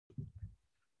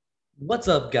What's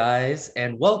up, guys,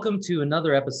 and welcome to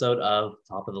another episode of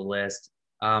Top of the List.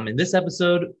 In this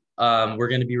episode, we're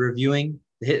going to be reviewing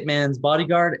The Hitman's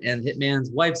Bodyguard and Hitman's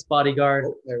Wife's Bodyguard.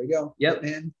 Oh, there we go. Yep.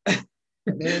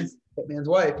 Hitman's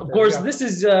wife. Of course, this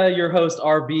is your host,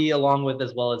 RB, along with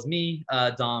as well as me,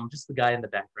 Dom, just the guy in the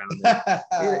background.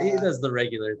 He does the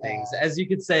regular things. As you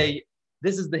could say,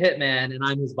 this is the Hitman, and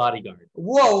I'm his bodyguard.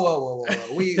 Whoa.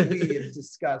 We have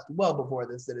discussed well before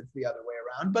this that it's the other way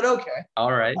around, but okay.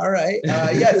 All right.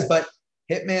 Yes, but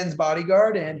Hitman's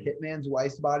Bodyguard and Hitman's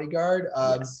Wife's Bodyguard.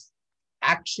 Yes.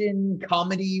 Action,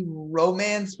 comedy,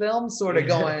 romance films, sort of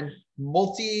going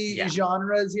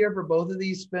multi-genres here for both of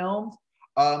these films.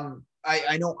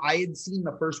 I know I had seen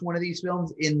the first one of these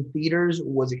films in theaters,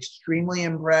 was extremely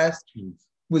impressed.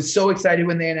 Was so excited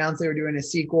when they announced they were doing a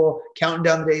sequel, counting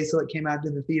down the days till it came out to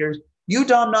the theaters. You,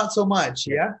 Dom, not so much,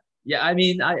 yeah? Yeah, I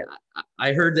mean,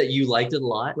 I heard that you liked it a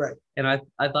lot. Right. And I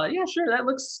thought, yeah, sure, that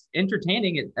looks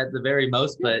entertaining at the very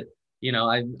most. But, you know,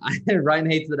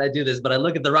 Ryan hates that I do this, but I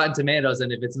look at the Rotten Tomatoes,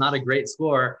 and if it's not a great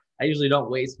score, I usually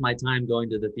don't waste my time going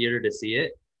to the theater to see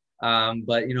it.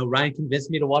 But, you know, Ryan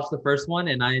convinced me to watch the first one,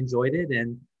 and I enjoyed it.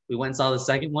 And we went and saw the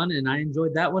second one, and I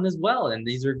enjoyed that one as well. And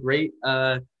these are great.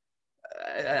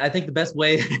 I think the best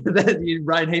way that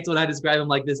Ryan hates when I describe them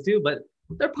like this too, but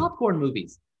they're popcorn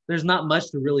movies. There's not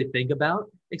much to really think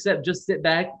about except just sit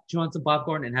back, chew on some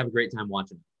popcorn, and have a great time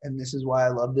watching. And this is why I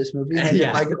love this movie. I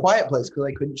didn't like A Quiet Place because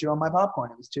I couldn't chew on my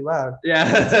popcorn. It was too loud.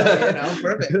 Yeah. So,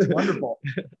 perfect. Wonderful.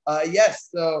 Yes.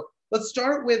 So let's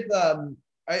start with,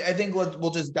 I think we'll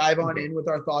just dive on in with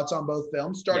our thoughts on both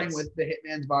films, starting with The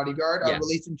Hitman's Bodyguard,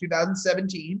 released in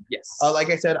 2017. Yes. Like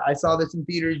I said, I saw this in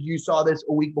theaters. You saw this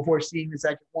a week before seeing the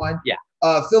second one. Yeah.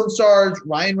 Film stars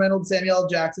Ryan Reynolds, Samuel L.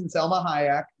 Jackson, Selma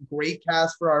Hayek. Great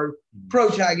cast for our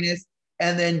protagonist.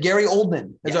 And then Gary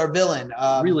Oldman as our villain.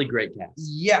 Really great cast.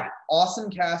 Yeah, awesome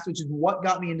cast, which is what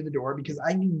got me into the door because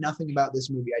I knew nothing about this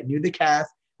movie. I knew the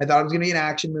cast. I thought it was going to be an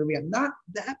action movie. I'm not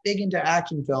that big into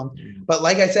action films. But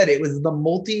like I said, it was the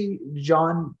many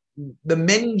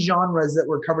genres that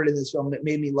were covered in this film that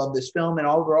made me love this film and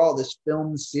overall this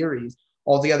film series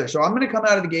altogether. So I'm going to come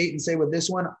out of the gate and say with this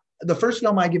one, the first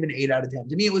film I give an 8 out of 10.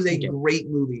 To me, it was a great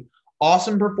movie.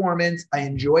 Awesome performance. I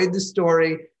enjoyed the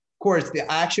story. Of course, the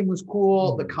action was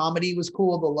cool. The comedy was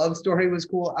cool. The love story was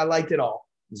cool. I liked it all.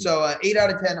 So 8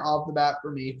 out of 10 off the bat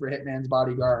for me for Hitman's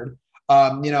Bodyguard.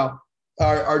 You know,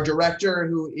 our director,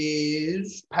 who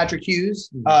is Patrick Hughes,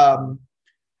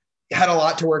 had a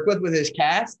lot to work with his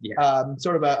cast.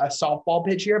 Sort of a softball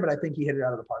pitch here, but I think he hit it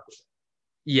out of the park with it.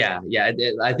 Yeah.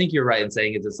 I think you're right in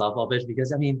saying it's a softball pitch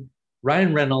because, I mean,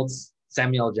 Ryan Reynolds,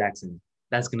 Samuel L. Jackson,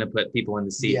 that's going to put people in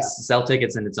the seats, sell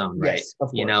tickets in its own right. Yes, of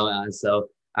course. You know, so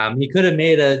he could have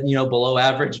made a, below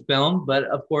average film, but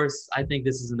of course, I think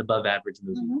this is an above average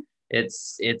movie.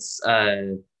 It's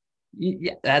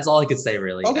that's all I could say,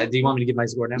 really. Okay. Do you want me to give my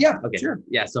score now? Yeah, okay. Sure.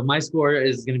 Yeah, so my score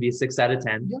is going to be a 6 out of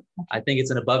 10. Yeah. Okay. I think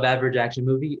it's an above average action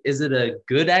movie. Is it a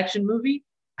good action movie?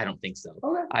 I don't think so.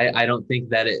 Okay. I don't think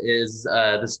that it is.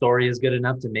 The story is good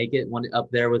enough to make it one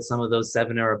up there with some of those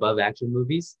 7 or above action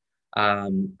movies. I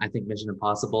think Mission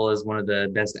Impossible is one of the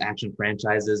best action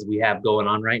franchises we have going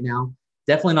on right now.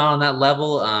 Definitely not on that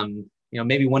level.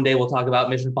 Maybe one day we'll talk about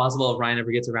Mission Impossible if Ryan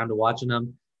ever gets around to watching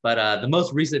them. But the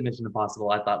most recent Mission Impossible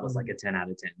I thought was like a 10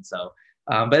 out of 10. So,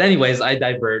 but anyways, I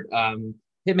divert.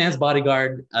 Hitman's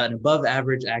Bodyguard, an above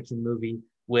average action movie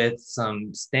with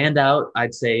some standout,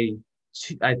 I'd say,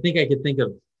 I think I could think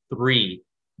of 3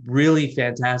 really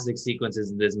fantastic sequences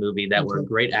in this movie that were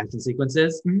great action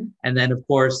sequences. And then, of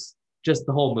course, just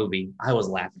the whole movie, I was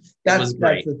laughing. That's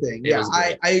the thing. Yeah,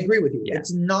 I agree with you. Yeah.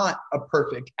 It's not a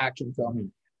perfect action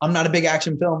film. I'm not a big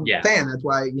action film fan. That's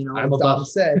why, as Dom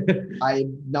said, I've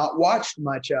not watched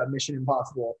much Mission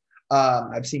Impossible.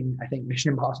 I've seen, I think,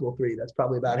 Mission Impossible 3. That's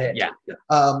probably about it. Yeah.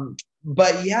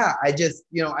 But yeah, I just,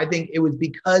 I think it was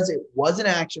because it was an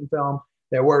action film.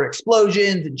 There were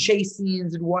explosions and chase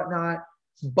scenes and whatnot,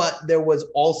 but there was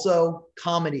also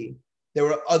comedy. There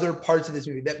were other parts of this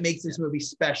movie that makes this movie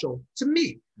special to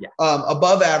me. Yeah.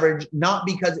 Above average, not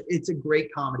because it's a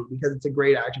great comedy, because it's a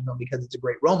great action film, because it's a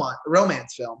great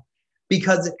romance film,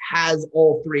 because it has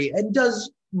all 3 and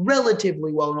does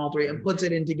relatively well in all 3 and puts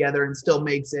it in together and still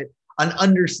makes it an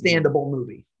understandable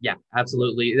movie. Yeah,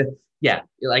 absolutely. Yeah.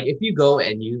 Like if you go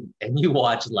and you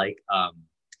watch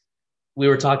we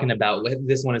were talking about,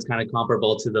 this one is kind of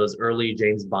comparable to those early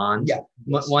James Bond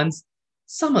ones.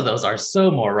 Some of those are so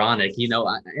moronic,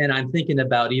 and I'm thinking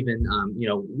about even,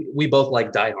 we both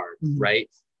like Die Hard, right?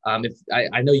 If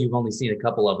I know you've only seen a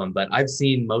couple of them, but I've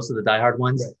seen most of the Die Hard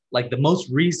ones. Right. Like the most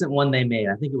recent one they made,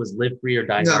 I think it was Live Free or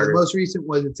Die Hard. No, the most recent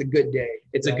was It's a Good Day.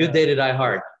 It's a Good Day to Die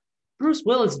Hard. Bruce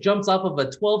Willis jumps off of a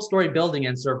 12-story building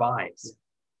and survives.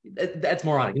 That's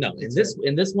moronic. No,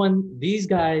 in this one, these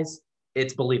guys,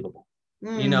 it's believable.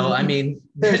 You know, I mean,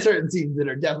 there are certain scenes that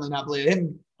are definitely not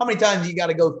believable. How many times you got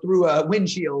to go through a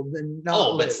windshield and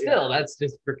not but still, that's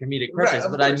just for comedic purpose.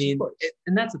 But I mean,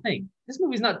 and that's the thing. This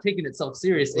movie's not taking itself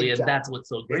seriously, and that's what's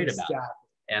so great about it.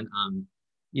 And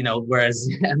you know, whereas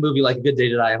a movie like A Good Day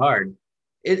to Die Hard,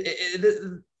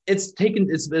 it's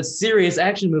a serious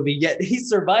action movie, yet he's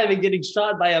surviving getting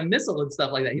shot by a missile and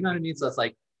stuff like that. You know what I mean? So it's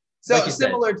like. So like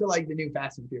similar to like the new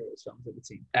Fast and Furious films that we've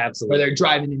seen. Absolutely. Where they're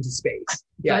driving into space.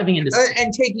 Driving into space.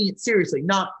 And taking it seriously,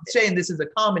 not saying this is a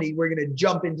comedy, we're going to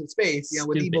jump into space, you know,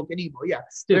 with Evel Knievel. Yeah.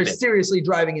 Stupid. They're seriously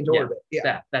driving into orbit.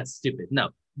 Yeah. That's stupid. No,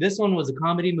 this one was a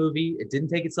comedy movie. It didn't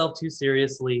take itself too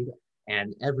seriously.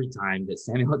 And every time that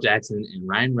Samuel Jackson and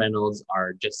Ryan Reynolds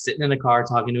are just sitting in a car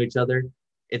talking to each other,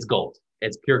 it's gold.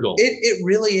 It's pure gold. It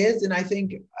really is. And I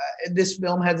think this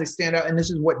film has a standout, and this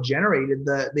is what generated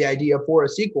the idea for a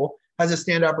sequel, has a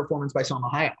standout performance by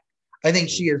Salma Hayek. I think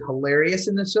she is hilarious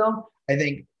in this film. I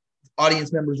think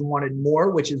audience members wanted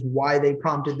more, which is why they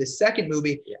prompted this second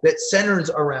movie that centers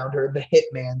around her, the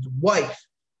hitman's wife,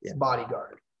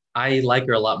 bodyguard. I like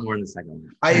her a lot more in the second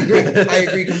one. I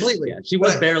agree completely. She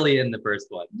was barely in the first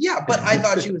one. Yeah, but I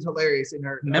thought she was hilarious in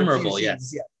her. Memorable,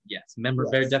 yes. Yes,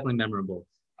 very definitely memorable.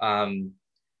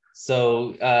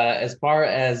 So as far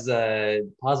as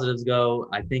positives go,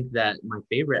 I think that my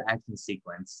favorite action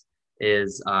sequence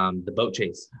is the boat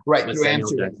chase. Right, through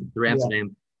Amsterdam. Yeah.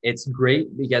 It's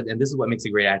great because, and this is what makes a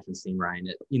great action scene,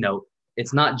 Ryan.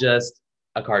 It's not just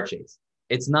a car chase.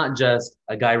 It's not just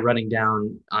a guy running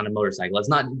down on a motorcycle. It's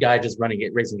not a guy just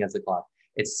racing against the clock.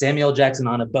 It's Samuel Jackson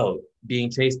on a boat being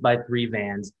chased by 3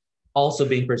 vans, also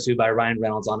being pursued by Ryan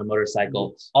Reynolds on a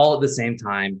motorcycle, all at the same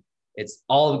time. It's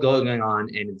all going on,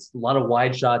 and it's a lot of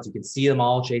wide shots. You can see them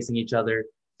all chasing each other.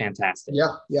 Fantastic.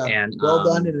 Yeah. And well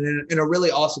done, and in a really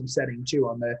awesome setting too,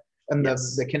 on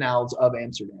the canals of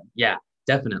Amsterdam. Yeah,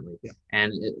 definitely. Yeah.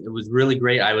 And it was really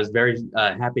great. I was very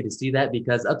happy to see that,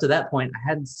 because up to that point, I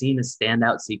hadn't seen a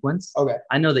standout sequence. Okay.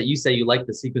 I know that you say you like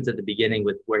the sequence at the beginning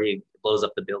with where he blows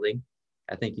up the building.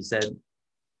 I think you said.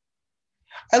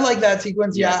 I like that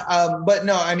sequence, yeah. But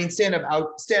no, I mean,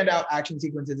 standout action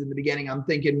sequences in the beginning. I'm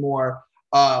thinking more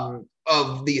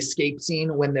of the escape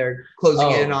scene when they're closing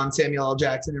in on Samuel L.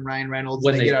 Jackson and Ryan Reynolds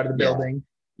when they get out of the building.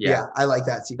 Yeah, I like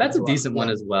that sequence. That's a decent one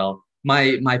as well.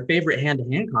 My favorite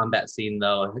hand-to-hand combat scene,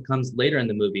 though, it comes later in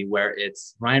the movie, where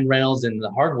it's Ryan Reynolds in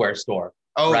the hardware store.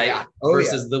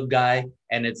 Versus the guy,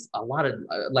 and it's a lot of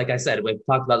like I said, we've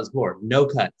talked about this before. No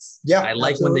cuts. Yeah, I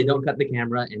like when they don't cut the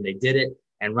camera, and they did it.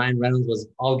 And Ryan Reynolds was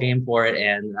all game for it,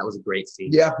 and that was a great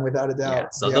scene. Yeah, without a doubt. Yeah,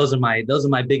 so those are my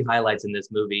big highlights in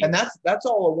this movie. And that's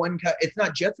all a one cut. It's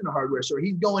not just in a hardware store.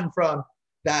 He's going from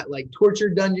that like torture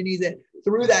dungeon he's in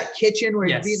through that kitchen where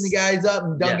he's beating the guys up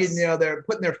and dunking, they're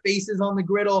putting their faces on the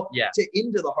griddle to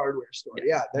into the hardware store.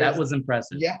 Yeah, that was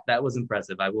impressive. Yeah, that was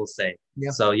impressive, I will say. Yeah.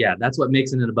 So that's what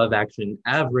makes it an above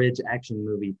average action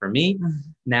movie for me. Mm-hmm.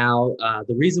 Now,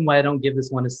 the reason why I don't give this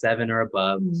one a 7 or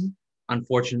above. Mm-hmm.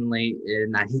 Unfortunately,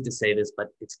 and I hate to say this, but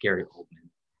it's Gary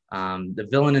Oldman. The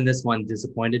villain in this one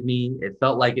disappointed me. It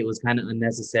felt like it was kind of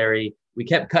unnecessary. We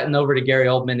kept cutting over to Gary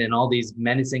Oldman and all these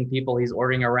menacing people he's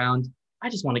ordering around. I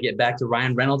just want to get back to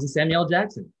Ryan Reynolds and Samuel L.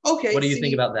 Jackson. Okay. What do you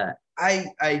think about that?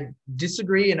 I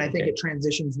disagree, and I think it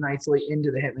transitions nicely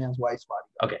into the Hitman's Wife's body.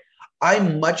 Okay. I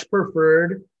much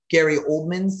preferred Gary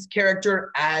Oldman's character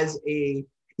as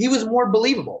he was more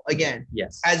believable again.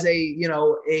 Yes. As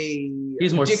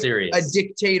he's more serious. A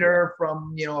dictator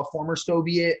from, a former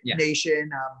Soviet nation,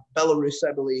 Belarus,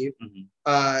 I believe,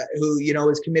 who,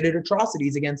 has committed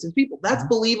atrocities against his people. That's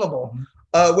believable.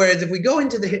 Mm-hmm. Whereas if we go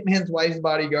into the Hitman's Wife's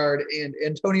Bodyguard and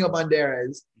Antonio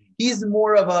Banderas, he's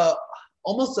more of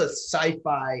almost a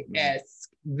sci-fi-esque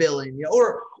villain,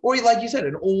 or like you said,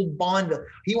 an old Bond.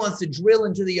 He wants to drill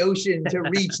into the ocean to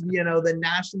reach, the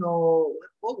national.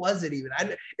 What was it even?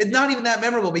 It's not even that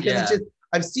memorable because it's just,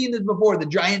 I've seen this before, the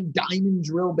giant diamond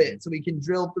drill bit, so we can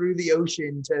drill through the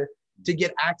ocean to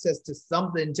get access to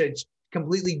something to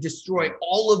completely destroy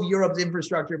all of Europe's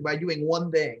infrastructure by doing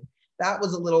one thing. That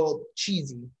was a little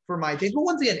cheesy for my taste, but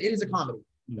once again, it is a comedy.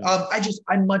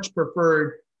 I much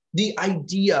preferred the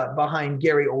idea behind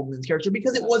Gary Oldman's character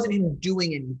because it wasn't him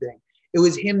doing anything. It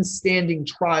was him standing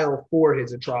trial for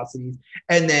his atrocities.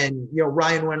 And then,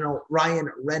 Ryan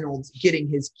Reynolds getting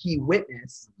his key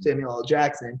witness, Samuel L.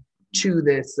 Jackson, to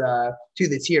this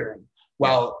hearing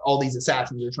while all these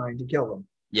assassins are trying to kill him.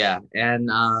 Yeah. And,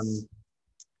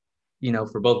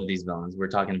 for both of these villains, we're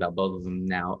talking about both of them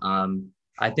now.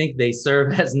 I think they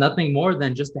serve as nothing more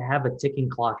than just to have a ticking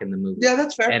clock in the movie. Yeah,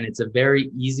 that's fair. And it's a very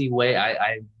easy way.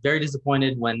 I'm very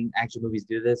disappointed when action movies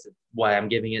do this. It's why I'm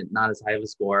giving it not as high of a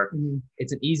score. Mm-hmm.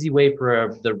 It's an easy way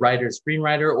for the writer,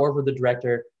 screenwriter, or for the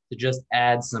director to just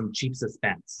add some cheap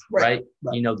suspense, right?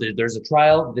 You know, there's a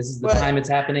trial. This is the time it's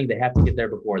happening. They have to get there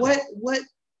before.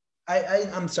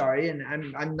 I'm sorry, and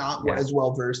I'm not as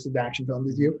well versed in action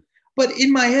films as you, but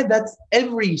in my head, that's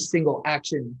every single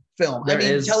action film.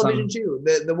 Television too.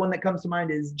 The one that comes to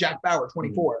mind is Jack Bauer,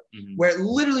 24, where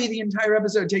literally the entire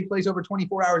episode takes place over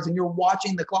 24 hours, and you're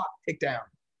watching the clock tick down.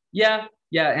 Yeah,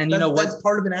 and you know what? That's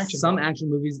part of an action. Some action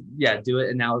movies, do it,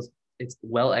 and now it's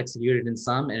well executed in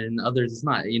some, and in others it's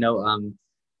not. You know,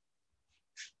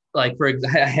 like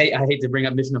I hate to bring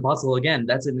up Mission Impossible again.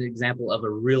 That's an example of a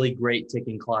really great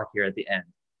ticking clock here at the end.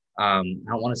 I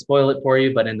don't want to spoil it for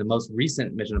you, but in the most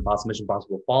recent Mission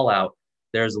Impossible Fallout,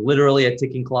 there's literally a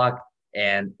ticking clock,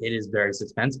 and it is very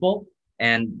suspenseful.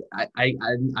 And I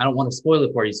don't want to spoil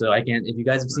it for you, so I can't. If you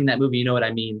guys have seen that movie, you know what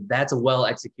I mean. That's a well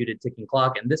executed ticking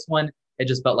clock, and this one, it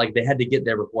just felt like they had to get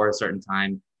there before a certain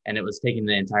time, and it was taking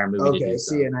the entire movie to do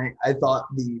so. And I thought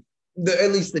the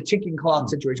at least the ticking clock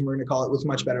situation, we're going to call it, was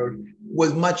much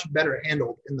better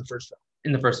handled in the first film.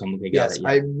 In the first one,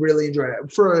 I really enjoyed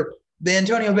it. For the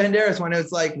Antonio Banderas one,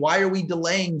 it's like, why are we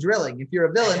delaying drilling? If you're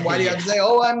a villain, why do you have to say,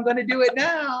 "Oh, I'm going to do it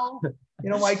now"? You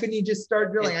know, why couldn't you just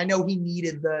start drilling? I know he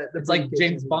needed the it's like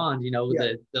James Bond, you know,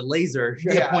 the laser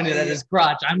pointed at his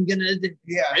crotch. I'm gonna rip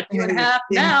you in half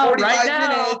now, right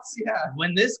now. Minutes,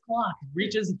 when this clock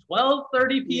reaches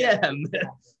 12:30 p.m.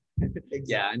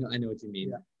 Exactly. I know what you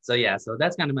mean. So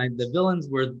that's kind of the villains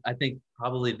were, I think,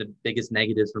 probably the biggest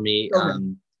negatives for me. Okay.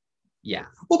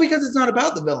 Well, because it's not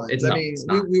about the villains.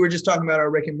 We were just talking about our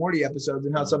Rick and Morty episodes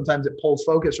and how sometimes it pulls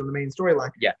focus from the main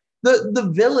storyline. Yeah. The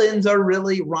villains are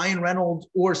really Ryan Reynolds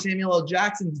or Samuel L.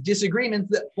 Jackson's disagreements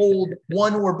that hold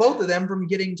one or both of them from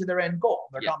getting to their end goal,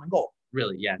 their common goal.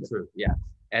 Really, true,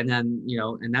 And then, you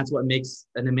know, and that's what makes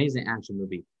an amazing action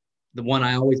movie. The one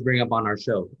I always bring up on our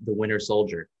show, The Winter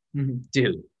Soldier.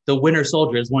 Dude, The Winter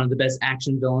Soldier is one of the best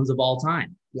action villains of all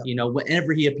time. Yep. You know,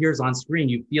 whenever he appears on screen,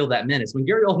 you feel that menace. When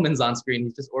Gary Oldman's on screen,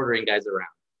 he's just ordering guys around.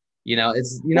 You know,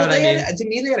 it's what I mean. To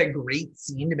me, they had a great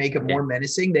scene to make it more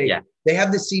menacing. They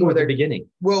have this scene where they're beginning.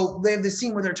 Well, they have this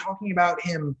scene where they're talking about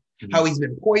him, how he's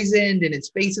been poisoned and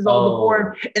his face is all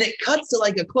deformed, and it cuts to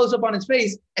like a close up on his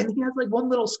face, and he has like one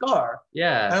little scar.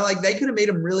 Yeah, and like they could have made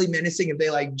him really menacing if they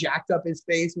like jacked up his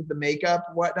face with the makeup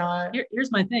and whatnot.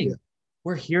 Here's my thing: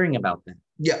 we're hearing about them.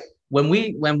 Yeah. When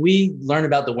we learn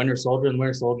about the Winter Soldier and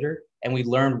Winter Soldier, and we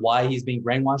learn why he's being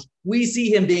brainwashed, we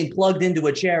see him being plugged into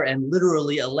a chair and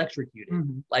literally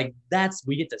electrocuted. Like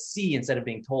we get to see instead of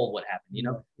being told what happened, you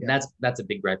know? Yeah. That's a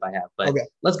big gripe I have. But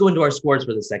let's go into our scores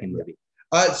for the second movie.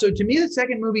 So to me, the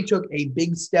second movie took a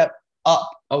big step up.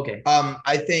 Okay.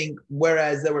 I think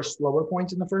whereas there were slower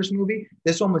points in the first movie,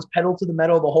 this one was pedal to the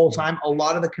metal the whole time. A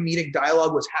lot of the comedic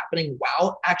dialogue was happening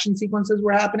while action sequences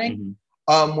were happening.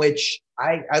 Which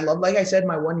I love. Like I said,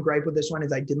 my one gripe with this one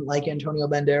is I didn't like Antonio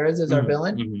Banderas as our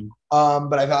villain.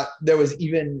 But I thought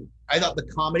I thought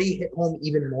the comedy hit home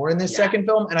even more in this second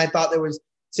film. And I thought there was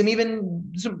some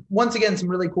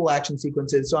really cool action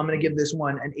sequences. So I'm going to give this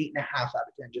one an 8.5 out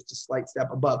of 10, just a slight step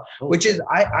above, which is,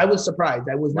 I was surprised.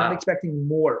 I was not expecting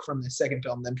more from the second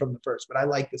film than from the first, but I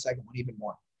like the second one even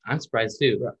more. I'm surprised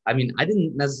too. I mean, I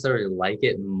didn't necessarily like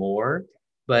it more,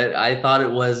 but I thought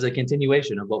it was a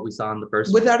continuation of what we saw in the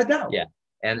first Without one. a doubt. Yeah.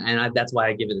 And that's why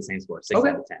I give it the same score, 6 out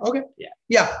of 10. Okay. Yeah.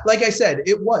 Yeah. Like I said,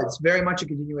 it was very much a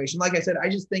continuation. Like I said, I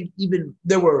just think even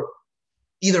there were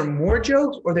either more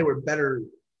jokes or they were better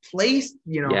placed,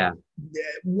 you know. Yeah.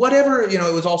 Whatever, you know,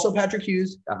 it was also Patrick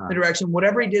Hughes, the direction.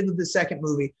 Whatever he did with the second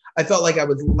movie, I felt like I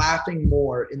was laughing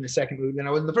more in the second movie than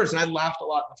I was in the first. And I laughed a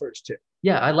lot in the first too.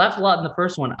 Yeah, I laughed a lot in the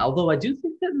first one, although I do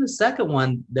think that in the second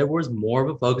one, there was more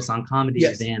of a focus on comedy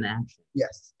than action.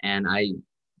 Yes. And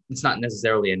it's not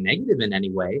necessarily a negative in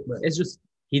any way. Right. It's just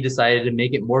he decided to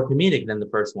make it more comedic than the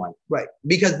first one. Right.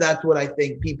 Because that's what I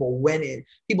think people went in.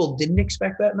 People didn't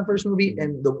expect that in the first movie.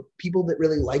 And the people that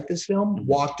really liked this film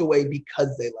walked away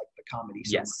because they liked the comedy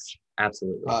so much.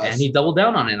 Absolutely. And he doubled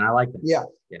down on it, and I like that. Yeah.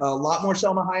 A lot more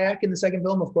Selma Hayek in the second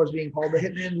film, of course, being called the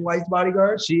Hitman's Wife's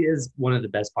Bodyguard. She is one of the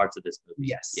best parts of this movie.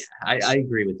 Yes. Yeah, I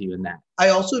agree with you in that. I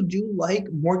also do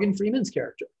like Morgan Freeman's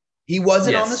character. He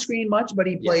wasn't on the screen much, but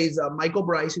he plays Michael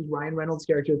Bryce, who's Ryan Reynolds'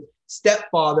 character,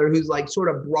 stepfather, who's like sort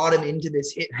of brought him into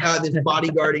this this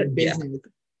bodyguarding business.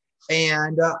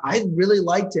 And I really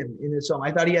liked him in this film.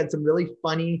 I thought he had some really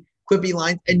funny quippy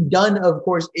lines, and done, of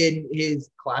course, in his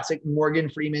classic Morgan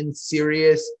Freeman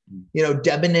serious,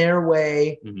 debonair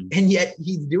way. And yet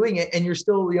he's doing it, and you're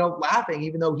still, laughing,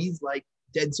 even though he's like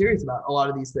dead serious about a lot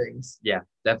of these things. Yeah,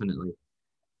 definitely.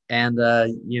 And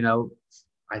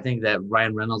I think that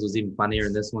Ryan Reynolds was even funnier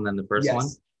in this one than the first one.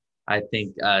 I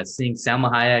think seeing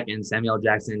Salma Hayek and Samuel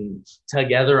Jackson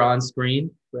together on screen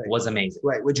was amazing.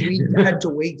 Right, which we had to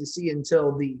wait to see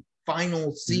until the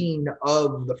final scene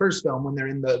of the first film when they're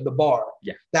in the bar.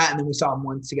 Yeah. That, and then we saw them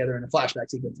once together in a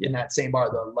flashback sequence in that same bar,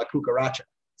 the La Cucaracha.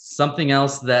 Something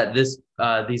else that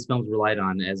these films relied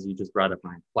on, as you just brought up,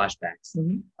 Ryan, flashbacks.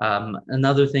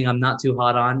 Another thing I'm not too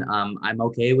hot on. I'm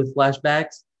okay with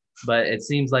flashbacks, but it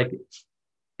seems like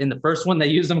in the first one they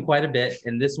used them quite a bit.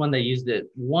 In this one they used it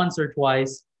once or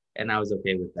twice, and I was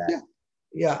okay with that.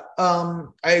 Yeah,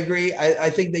 I agree. I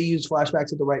think they used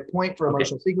flashbacks at the right point for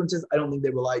emotional sequences. I don't think they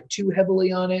relied too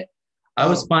heavily on it. I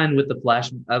was fine with the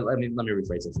flash. Let me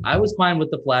rephrase this. I was fine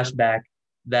with the flashback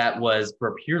that was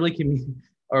for purely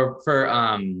or for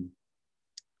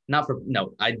not for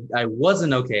no. I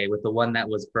wasn't okay with the one that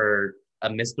was for a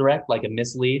misdirect, like a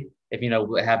mislead. If you know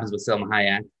what happens with Selma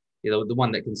Hayek, the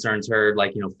one that concerns her,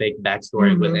 like fake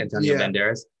backstory with Antonio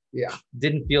Banderas. Yeah,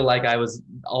 didn't feel like I was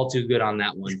all too good on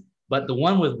that one. But the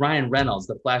one with Ryan Reynolds,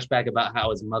 the flashback about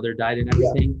how his mother died and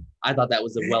everything, I thought that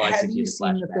was a well executed flashback. Have you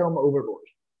seen the film Overboard?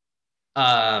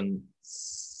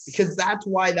 Because that's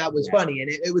why that was funny,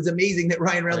 and it was amazing that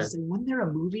Ryan Reynolds said, "Wasn't there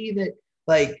a movie that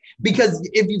because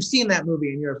if you've seen that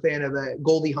movie and you're a fan of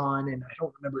Goldie Hawn, and I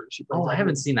don't remember she plays. I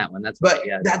haven't seen that one. That's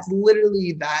that's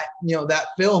literally that that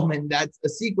film, and that's a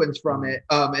sequence from it,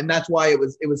 and that's why it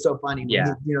was so funny. When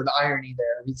the irony there.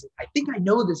 He's like, I think I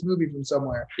know this movie from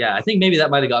somewhere. Yeah, I think maybe that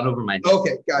might have gone over my head.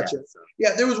 Okay, gotcha.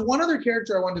 Yeah, there was one other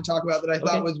character I wanted to talk about that I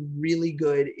thought was really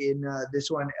good in this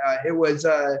one. It was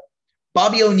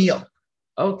Bobby O'Neill.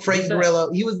 Oh, Frank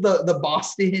Grillo. He was the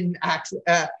Boston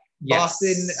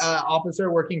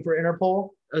officer working for Interpol.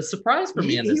 A surprise for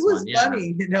me in this one. He was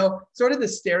funny, sort of the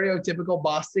stereotypical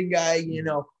Boston guy,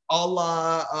 a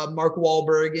la Mark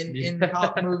Wahlberg in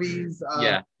cop movies.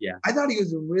 I thought he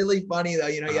was really funny though.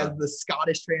 He has the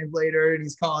Scottish translator and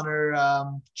he's calling her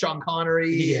Sean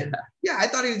Connery. And I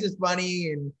thought he was just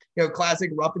funny and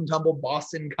classic rough and tumble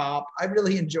Boston cop. I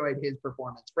really enjoyed his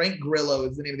performance. Frank Grillo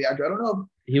is the name of the actor. I don't know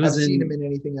if I've seen him in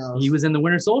anything else. He was in The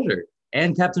Winter Soldier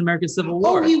and Captain America: Civil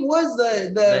War. Oh, he was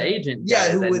the agent. Yeah,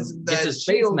 who was the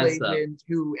SHIELD agent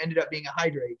who ended up being a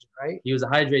Hydra agent, right? He was a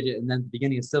Hydra agent, and then at the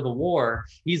beginning of Civil War,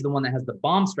 he's the one that has the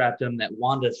bomb strapped to him that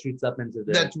Wanda shoots up into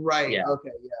the. That's right. Yeah. Okay.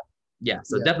 Yeah.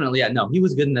 So definitely, no, he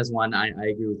was good in this one. I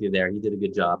agree with you there. He did a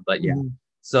good job. But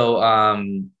So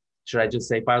should I just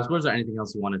say final scores or anything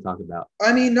else you want to talk about?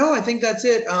 I mean, no, I think that's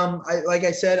it. Like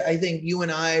I said, I think you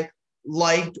and I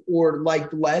liked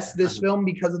less this film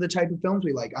because of the type of films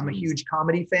we like. I'm a huge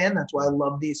comedy fan. That's why I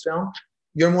love these films.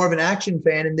 You're more of an action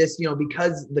fan, and this,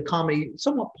 because the comedy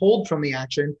somewhat pulled from the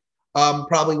action,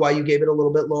 probably why you gave it a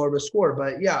little bit lower of a score.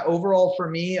 But overall for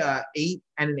me, 8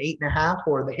 and an 8.5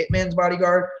 for The Hitman's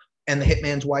Bodyguard and The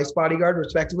Hitman's Wife's Bodyguard,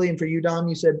 respectively. And for you, Dom,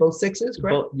 you said both 6s,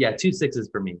 correct? 2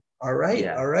 6s for me. All right.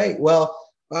 All right. Well,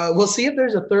 we'll see if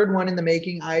there's a third one in the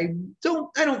making. I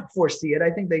don't foresee it.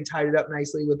 I think they tied it up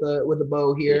nicely with a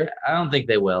bow here. I don't think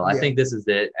they will. I think this is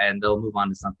it, and they'll move on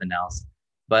to something else.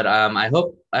 But I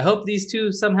hope these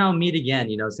two somehow meet again.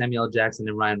 Samuel Jackson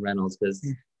and Ryan Reynolds, because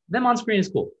them on screen is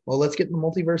cool. Well, let's get the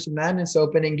Multiverse of Madness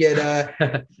open and get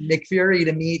Nick Fury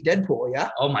to meet Deadpool. Yeah.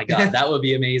 Oh my God, that would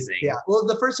be amazing. Yeah. Well,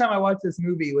 the first time I watched this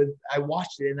movie I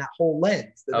watched it in that whole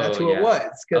lens. That's who it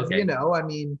was, because I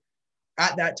mean.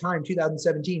 At that time,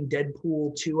 2017,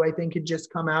 Deadpool 2, I think, had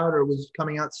just come out or was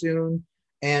coming out soon.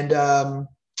 And I'm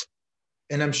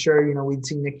sure, we'd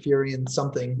see Nick Fury in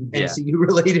something MCU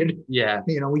related. Yeah.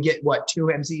 We get 2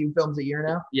 MCU films a year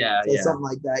now? Yeah. So something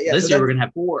like that. Yeah. This year we're going to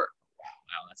have 4. Wow,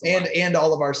 that's and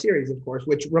all of our series, of course,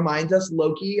 which reminds us,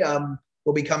 Loki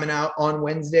will be coming out on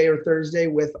Wednesday or Thursday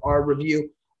with our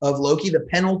review of Loki, the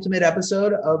penultimate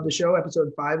episode of the show,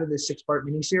 episode 5 of this 6-part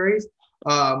miniseries.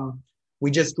 We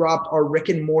just dropped our Rick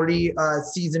and Morty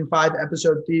season 5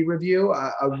 episode 3 review,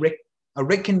 a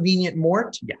Rick Convenient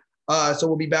Mort. Yeah. So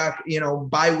we'll be back,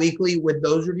 bi-weekly with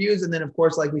those reviews. And then, of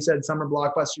course, like we said, summer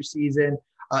blockbuster season,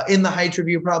 In the Heights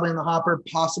review, probably in the hopper,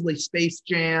 possibly Space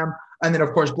Jam. And then,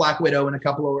 of course, Black Widow in a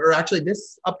couple of, or actually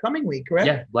this upcoming week, correct?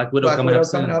 Yeah, Black Widow coming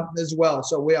up as well.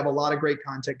 So we have a lot of great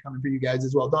content coming for you guys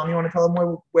as well. Dom, you want to tell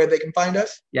them where they can find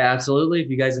us? Yeah, absolutely. If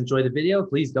you guys enjoyed the video,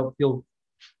 please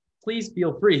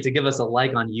feel free to give us a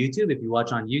like on YouTube if you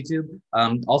watch on YouTube.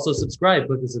 Also subscribe,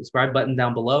 click the subscribe button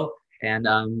down below, and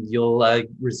you'll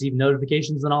receive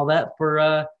notifications and all that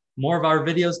for more of our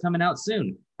videos coming out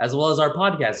soon, as well as our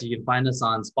podcast. You can find us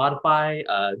on Spotify,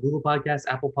 Google Podcasts,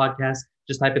 Apple Podcasts.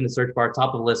 Just type in the search bar,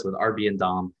 top of the list with RB and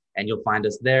Dom, and you'll find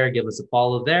us there. Give us a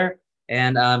follow there,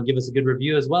 and give us a good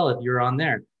review as well if you're on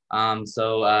there.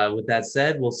 So with that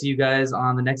said, we'll see you guys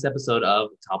on the next episode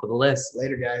of Top of the List.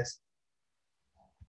 Later, guys.